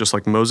down, just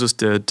like Moses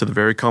did, to the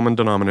very common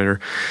denominator,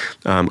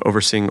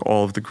 overseeing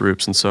all of the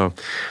groups. And so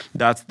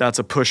that's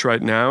a push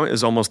right now,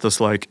 is almost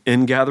this like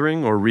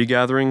ingathering or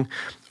regathering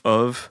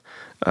of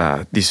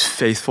these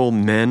faithful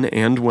men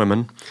and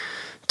women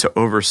to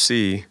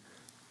oversee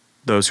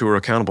those who are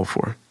accountable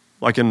for.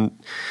 Like in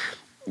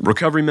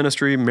recovery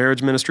ministry,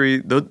 marriage ministry,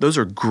 those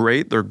are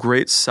great. They're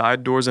great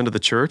side doors into the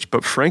church,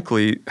 but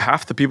frankly,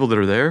 half the people that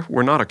are there,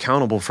 we're not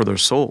accountable for their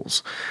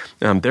souls.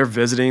 They're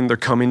visiting, they're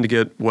coming to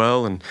get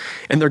well, and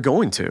they're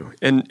going to.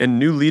 And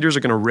new leaders are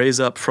going to raise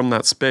up from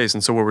that space.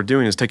 And so what we're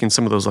doing is taking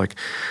some of those like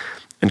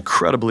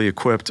incredibly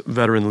equipped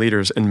veteran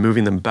leaders and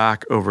moving them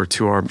back over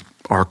to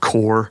our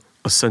core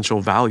essential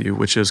value,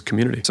 which is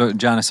community. So,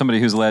 John, as somebody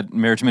who's led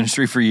marriage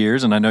ministry for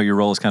years, and I know your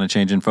role is kind of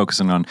changing,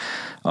 focusing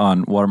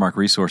on Watermark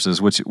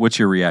Resources, what's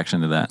your reaction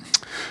to that?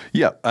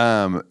 Yeah,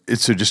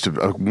 so just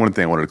one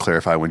thing I wanted to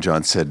clarify when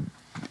John said,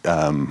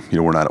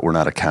 we're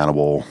not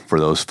accountable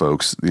for those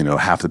folks.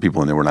 Half the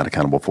people in there we're not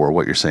accountable for.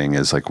 What you're saying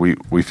is like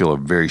we feel a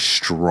very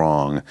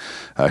strong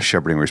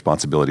shepherding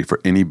responsibility for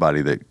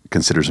anybody that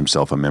considers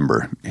himself a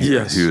member.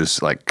 Yes.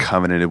 Who's like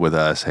covenanted with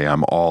us. Hey,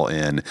 I'm all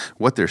in.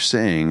 What they're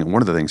saying,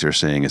 one of the things they're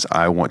saying is,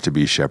 I want to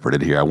be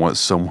shepherded here. I want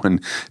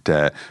someone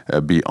to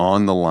be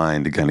on the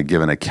line to kind of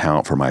give an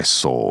account for my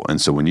soul. And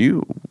so when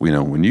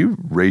you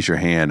raise your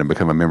hand and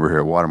become a member here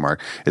at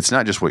Watermark, it's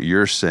not just what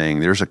you're saying.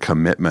 There's a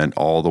commitment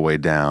all the way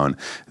down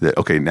that,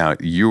 okay, now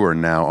you are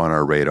now on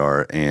our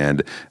radar,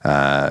 and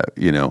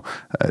we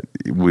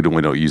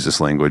don't use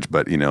this language,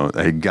 but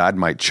hey, God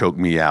might choke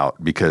me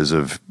out because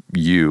of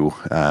you,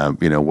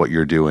 what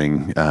you're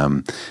doing,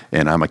 and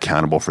I'm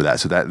accountable for that.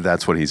 So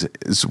that's what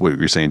what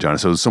you're saying, John.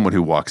 So someone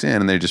who walks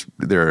in and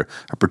they're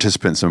a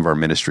participant in some of our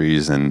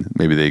ministries, and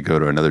maybe they go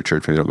to another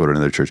church, maybe they don't go to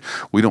another church.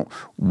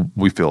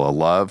 We feel a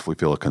love, we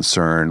feel a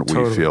concern,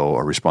 totally. We feel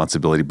a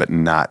responsibility, but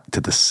not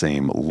to the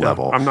same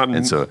level.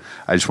 And so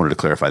I just wanted to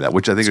clarify that,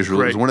 which I think is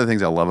really one of the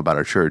things I love about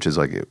our church is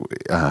like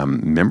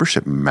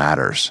membership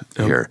matters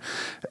here.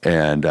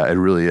 And it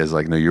really is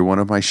like, no, you're one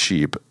of my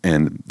sheep,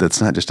 and that's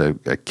not just a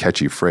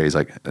catchy phrase.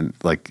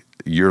 Like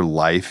your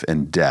life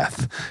and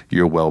death,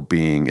 your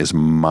well-being is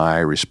my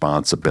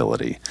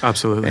responsibility.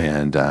 Absolutely.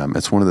 And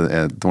it's one of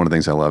the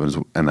things I love,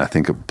 and I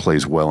think it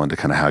plays well into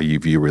kind of how you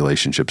view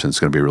relationships, and it's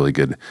going to be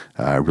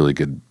a really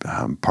good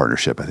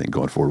partnership, I think,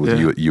 going forward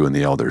with you and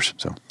the elders.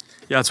 So.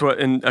 Yeah, it's what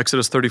in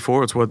Exodus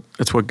 34,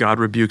 it's what God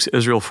rebukes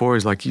Israel for.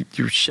 He's like,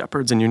 you're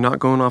shepherds and you're not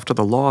going off to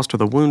the lost or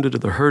the wounded or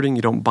the hurting.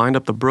 You don't bind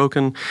up the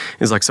broken.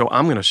 He's like, so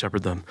I'm going to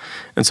shepherd them.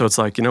 And so it's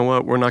like, you know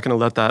what? We're not going to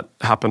let that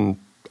happen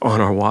on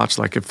our watch.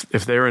 Like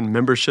if they're in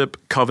membership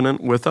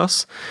covenant with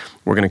us,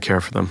 we're going to care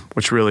for them,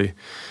 which really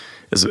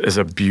is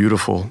a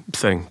beautiful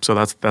thing. So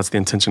that's the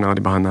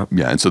intentionality behind that.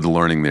 Yeah, and so the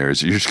learning there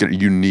is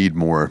you need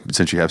more,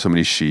 since you have so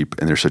many sheep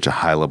and there's such a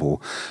high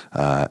level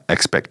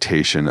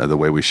expectation of the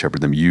way we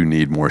shepherd them. You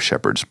need more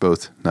shepherds,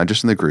 both not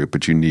just in the group,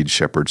 but you need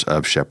shepherds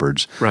of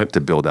shepherds to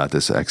build out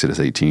this Exodus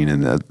 18.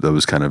 And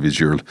those kind of, as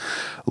you're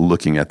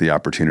looking at the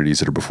opportunities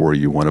that are before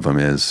you, one of them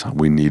is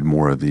we need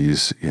more of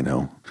these,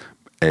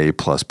 A+++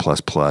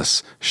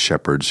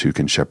 shepherds who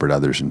can shepherd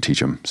others and teach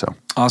them. So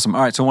awesome.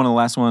 All right. So one of the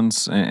last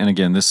ones, and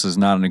again, this is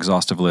not an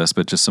exhaustive list,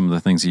 but just some of the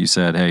things that you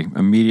said. Hey,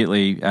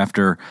 immediately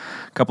after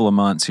a couple of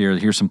months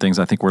here's some things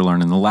I think we're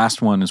learning. The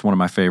last one is one of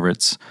my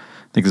favorites.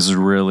 I think this is a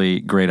really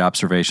great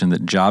observation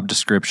that job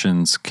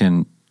descriptions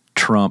can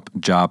trump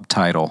job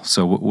title.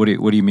 So what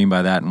do you mean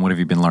by that, and what have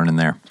you been learning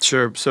there?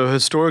 Sure. So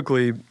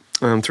historically,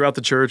 throughout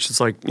the church, it's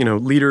like,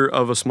 leader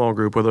of a small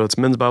group, whether it's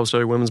men's Bible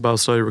study, women's Bible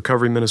study,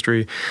 recovery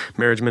ministry,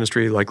 marriage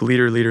ministry, like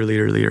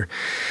leader.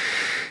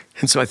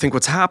 And so I think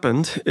what's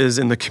happened is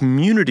in the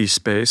community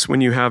space,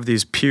 when you have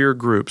these peer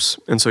groups,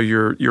 and so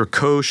you're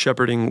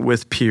co-shepherding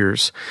with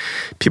peers,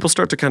 people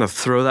start to kind of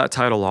throw that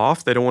title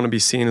off. They don't want to be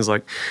seen as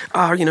like,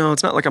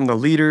 it's not like I'm the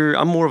leader.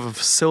 I'm more of a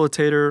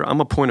facilitator. I'm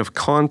a point of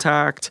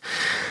contact.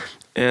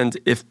 And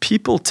if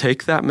people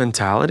take that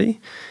mentality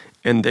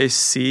and they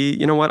see,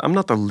 you know what, I'm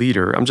not the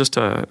leader. I'm just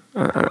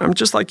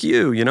like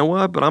you, you know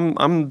what? But I'm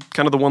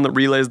kind of the one that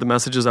relays the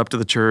messages up to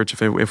the church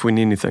if we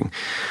need anything.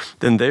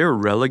 Then they are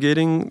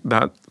relegating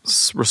that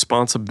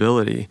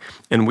responsibility,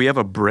 and we have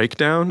a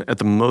breakdown at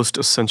the most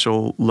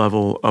essential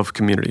level of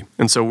community.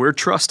 And so we're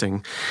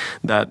trusting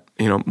that,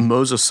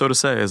 Moses, so to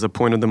say, has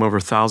appointed them over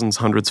thousands,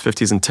 hundreds,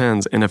 50s, and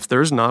 10s. And if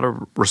there's not a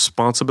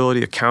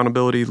responsibility,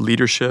 accountability,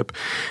 leadership,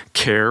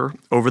 care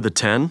over the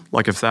 10,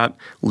 like if that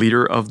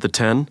leader of the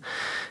 10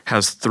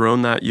 has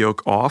thrown that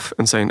yoke off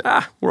and saying,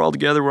 we're all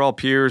together, we're all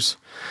peers,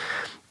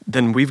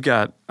 then we've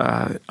got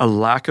a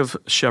lack of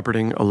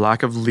shepherding, a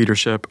lack of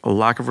leadership, a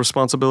lack of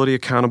responsibility,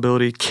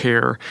 accountability,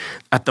 care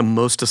at the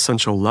most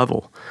essential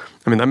level.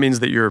 I mean, that means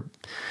that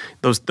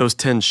those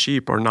 10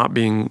 sheep are not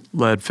being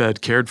led,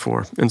 fed, cared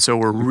for. And so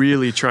we're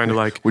really trying to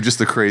Well, just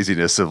the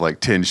craziness of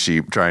 10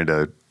 sheep trying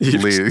to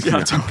lead,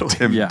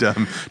 totally.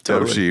 dumb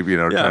sheep,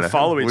 trying to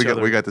follow each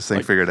other. We got this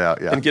thing figured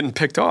out. Yeah. And getting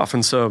picked off.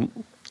 And so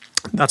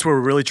that's where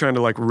we're really trying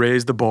to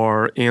raise the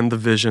bar and the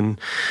vision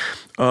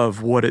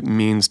of what it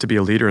means to be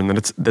a leader, and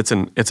that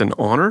it's an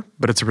honor,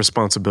 but it's a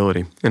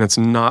responsibility, and it's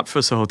not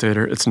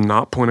facilitator, it's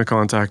not point of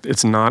contact,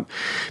 it's not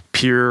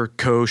peer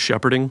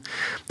co-shepherding.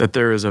 That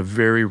there is a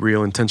very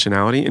real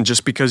intentionality, and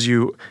just because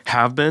you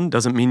have been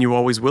doesn't mean you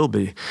always will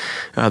be.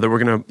 That we're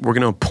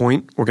gonna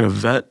appoint, we're gonna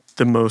vet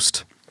the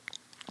most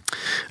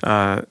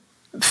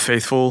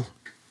faithful,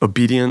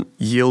 obedient,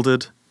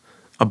 yielded,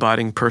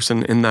 abiding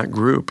person in that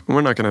group.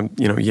 We're not going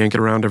to, yank it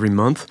around every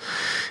month,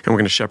 and we're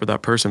going to shepherd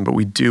that person, but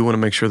we do want to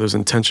make sure there's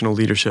intentional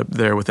leadership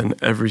there within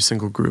every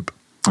single group.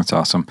 That's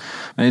awesome.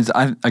 I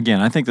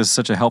think this is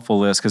such a helpful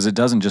list because it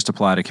doesn't just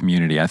apply to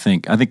community. I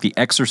think the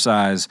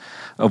exercise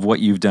of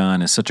what you've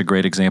done is such a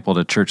great example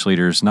to church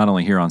leaders, not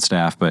only here on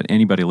staff, but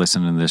anybody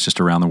listening to this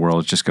just around the world.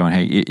 It's just going,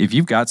 hey, if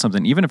you've got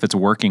something, even if it's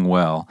working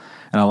well,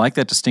 and I like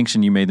that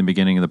distinction you made in the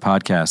beginning of the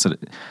podcast,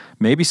 that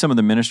maybe some of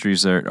the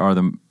ministries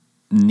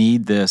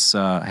need this,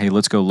 hey,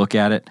 let's go look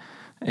at it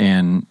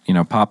and,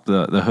 pop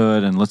the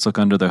hood and let's look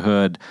under the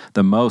hood.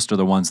 The most are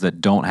the ones that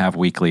don't have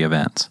weekly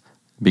events,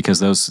 because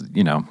those,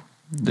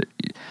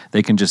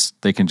 they can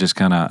just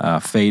kind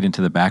of fade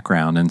into the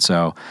background. And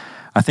so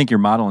I think you're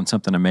modeling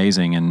something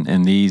amazing,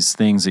 and these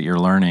things that you're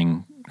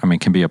learning,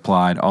 can be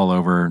applied all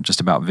over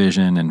just about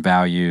vision and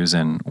values.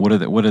 And what are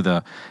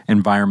the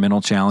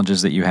environmental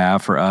challenges that you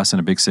have for us in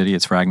a big city?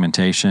 It's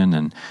fragmentation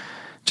and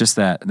just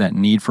that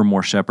need for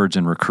more shepherds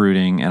and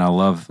recruiting. And I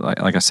love,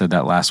 like I said,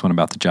 that last one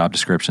about the job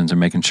descriptions and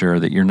making sure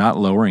that you're not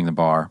lowering the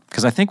bar.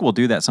 Because I think we'll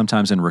do that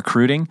sometimes in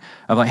recruiting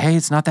of hey,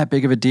 it's not that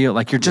big of a deal.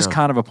 You're just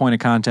kind of a point of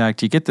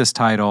contact. You get this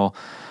title.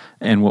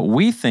 And what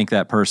we think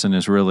that person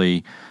is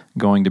really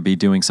going to be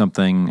doing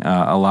something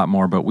a lot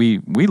more. But we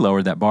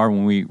lowered that bar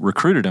when we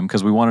recruited them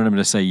because we wanted them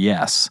to say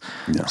yes.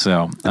 Yeah.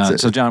 So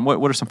John, what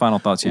are some final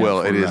thoughts you have?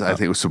 Well, it is. I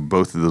think so.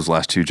 Both of those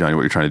last two, Johnny,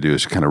 what you're trying to do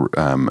is kind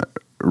of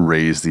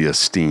raise the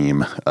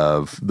esteem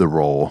of the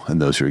role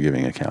and those who are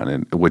giving account,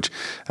 and which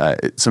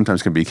it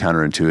sometimes can be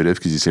counterintuitive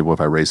because you say, well,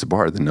 if I raise the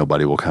bar, then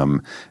nobody will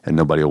come and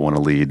nobody will want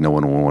to lead. No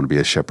one will want to be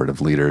a shepherd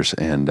of leaders.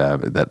 And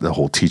that the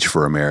whole Teach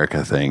for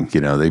America thing,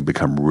 they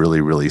become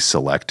really, really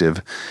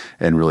selective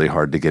and really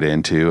hard to get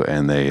into,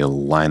 and they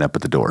line up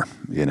at the door,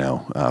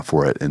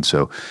 for it. And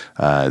so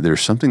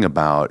there's something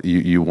about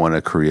you want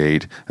to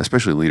create,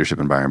 especially leadership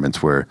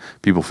environments where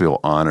people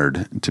feel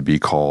honored to be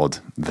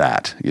called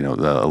that,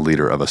 the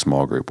leader of a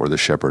small group or the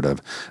shepherd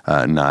of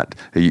not.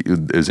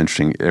 It was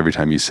interesting. Every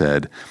time you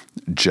said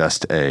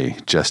just a,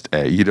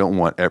 you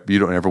don't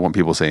ever want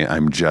people saying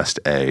I'm just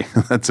a.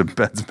 That's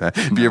bad.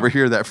 If you ever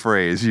hear that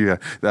phrase, that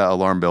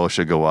alarm bell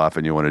should go off,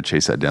 and you want to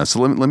chase that down. So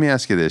let me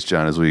ask you this,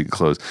 John, as we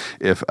close.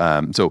 If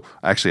so,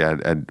 actually,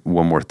 I had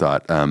one more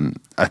thought.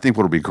 I think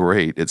what will be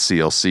great at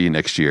CLC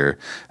next year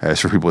is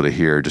for people to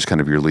hear just kind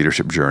of your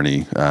leadership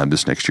journey.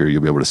 This next year,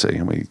 you'll be able to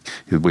say,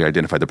 we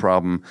identified the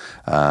problem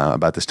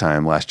about this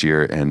time last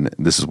year, and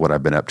this is what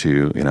I've been up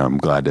to. I'm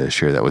glad to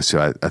share that with you.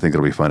 I think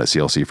it'll be fun at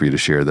CLC for you to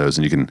share those,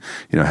 and you can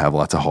have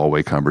lots of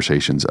hallway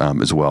conversations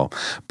as well.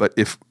 But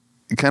if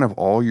kind of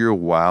all your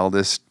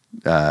wildest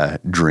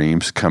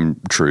dreams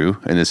come true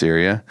in this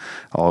area,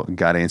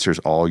 God answers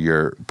all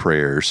your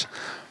prayers.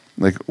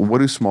 Like, what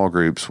do small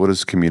groups, what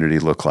does community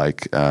look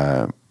like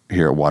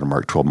here at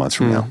Watermark 12 months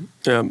from now?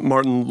 Yeah,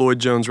 Martin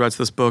Lloyd-Jones writes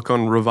this book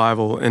on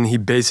revival, and he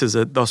bases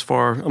it thus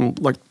far,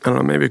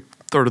 maybe a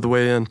third of the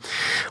way in,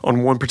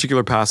 on one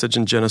particular passage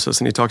in Genesis,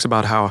 and he talks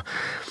about how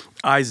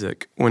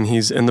Isaac, when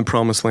he's in the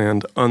Promised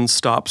Land,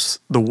 unstops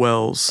the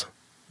wells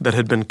that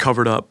had been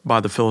covered up by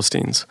the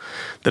Philistines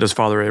that his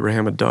father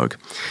Abraham had dug.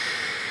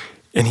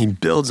 And he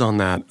builds on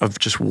that of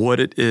just what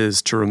it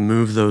is to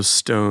remove those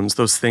stones,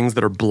 those things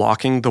that are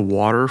blocking the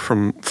water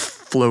from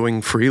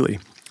flowing freely.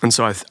 And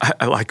so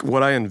I like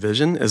what I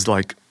envision is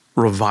like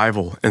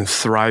revival and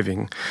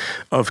thriving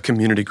of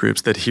community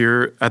groups, that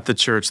here at the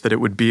church, that it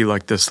would be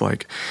like this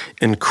like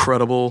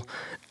incredible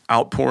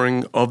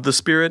outpouring of the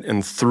Spirit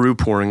and through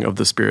pouring of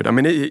the Spirit. I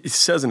mean, it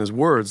says in his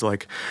words,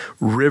 like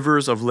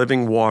rivers of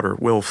living water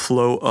will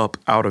flow up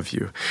out of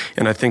you.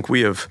 And I think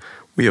we have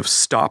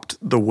stopped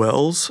the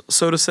wells,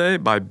 so to say,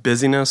 by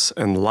busyness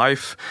and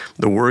life,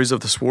 the worries of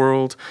this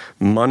world,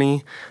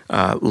 money,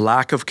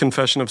 lack of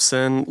confession of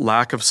sin,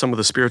 lack of some of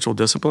the spiritual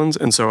disciplines.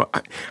 And so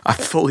I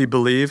fully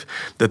believe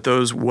that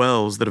those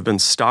wells that have been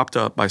stopped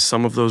up by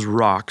some of those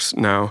rocks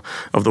now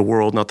of the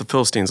world, not the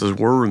Philistines, as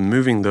we're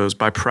removing those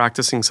by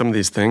practicing some of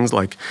these things,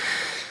 like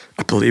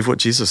I believe what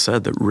Jesus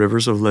said, that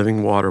rivers of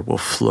living water will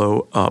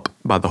flow up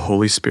by the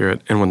Holy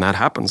Spirit. And when that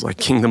happens, like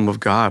kingdom of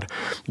God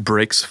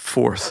breaks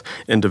forth.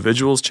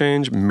 Individuals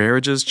change,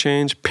 marriages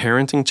change,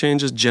 parenting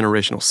changes,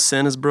 generational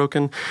sin is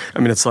broken. I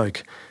mean, it's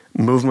like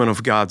movement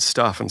of God's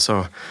stuff. And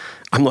so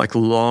I'm like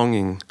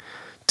longing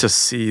to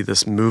see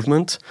this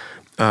movement,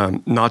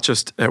 not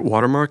just at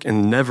Watermark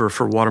and never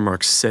for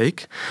Watermark's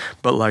sake,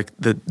 but like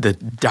the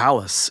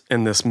Dallas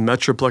and this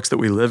metroplex that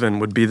we live in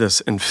would be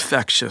this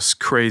infectious,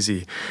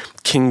 crazy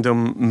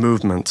kingdom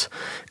movement,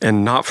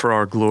 and not for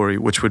our glory,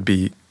 which would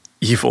be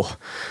evil,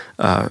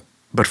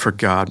 but for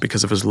God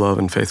because of his love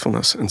and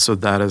faithfulness. And so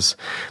that is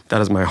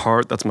my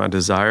heart, that's my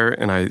desire,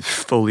 and I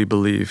fully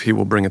believe he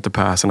will bring it to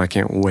pass, and I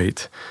can't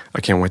wait.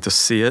 I can't wait to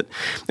see it.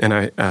 And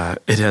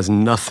it has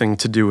nothing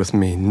to do with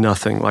me,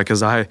 nothing. Like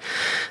as I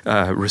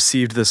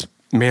received this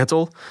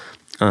mantle,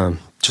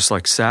 just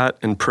like sat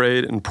and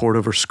prayed and pored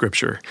over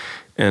scripture.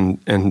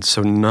 And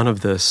so none of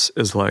this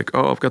is like,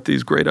 oh, I've got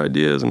these great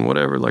ideas and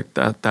whatever, like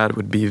that. That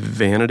would be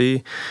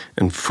vanity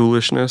and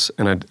foolishness,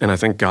 and I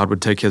think God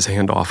would take his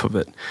hand off of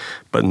it.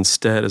 But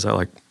instead, as I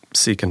like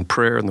seek in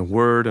prayer and the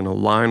word and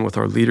align with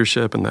our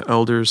leadership and the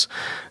elders,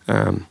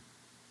 I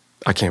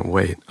can't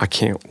wait. I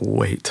can't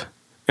wait.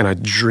 And I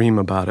dream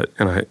about it,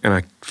 and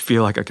I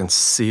feel like I can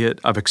see it.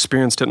 I've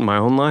experienced it in my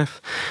own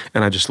life,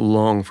 and I just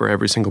long for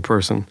every single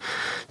person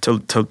to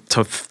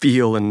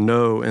feel and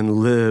know and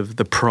live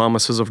the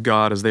promises of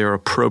God as they are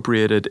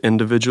appropriated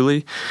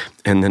individually,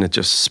 and then it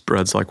just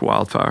spreads like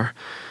wildfire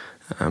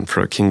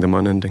for a kingdom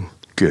unending.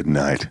 Good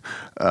night.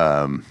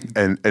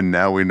 And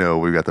now we know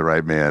we've got the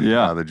right man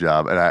on the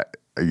job. And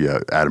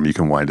Adam, you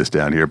can wind us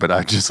down here, but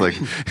I just like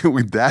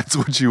that's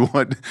what you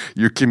want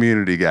your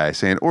community guy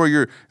saying, or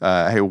your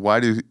hey, why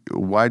does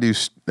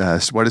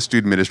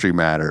student ministry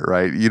matter,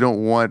 right? You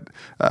don't want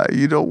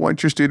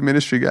your student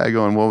ministry guy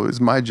going, well, it's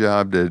my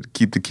job to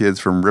keep the kids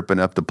from ripping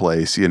up the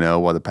place,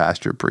 while the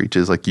pastor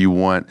preaches. Like, you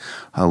want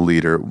a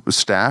leader,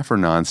 staff or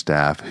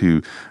non-staff,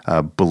 who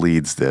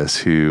bleeds this,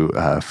 who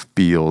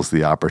feels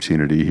the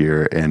opportunity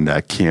here, and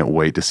can't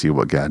wait to see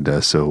what God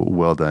does. So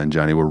well done,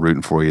 Johnny. We're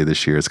rooting for you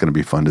this year. It's going to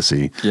be fun to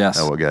see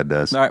what God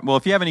does. All right. Well,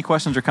 if you have any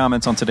questions or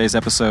comments on today's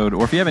episode,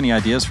 or if you have any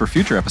ideas for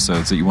future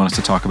episodes that you want us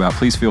to talk about,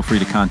 please feel free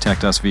to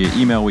contact us via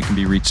email. We can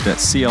be reached at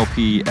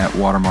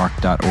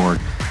clp@watermark.org.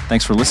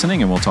 Thanks for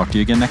listening, and we'll talk to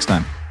you again next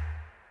time.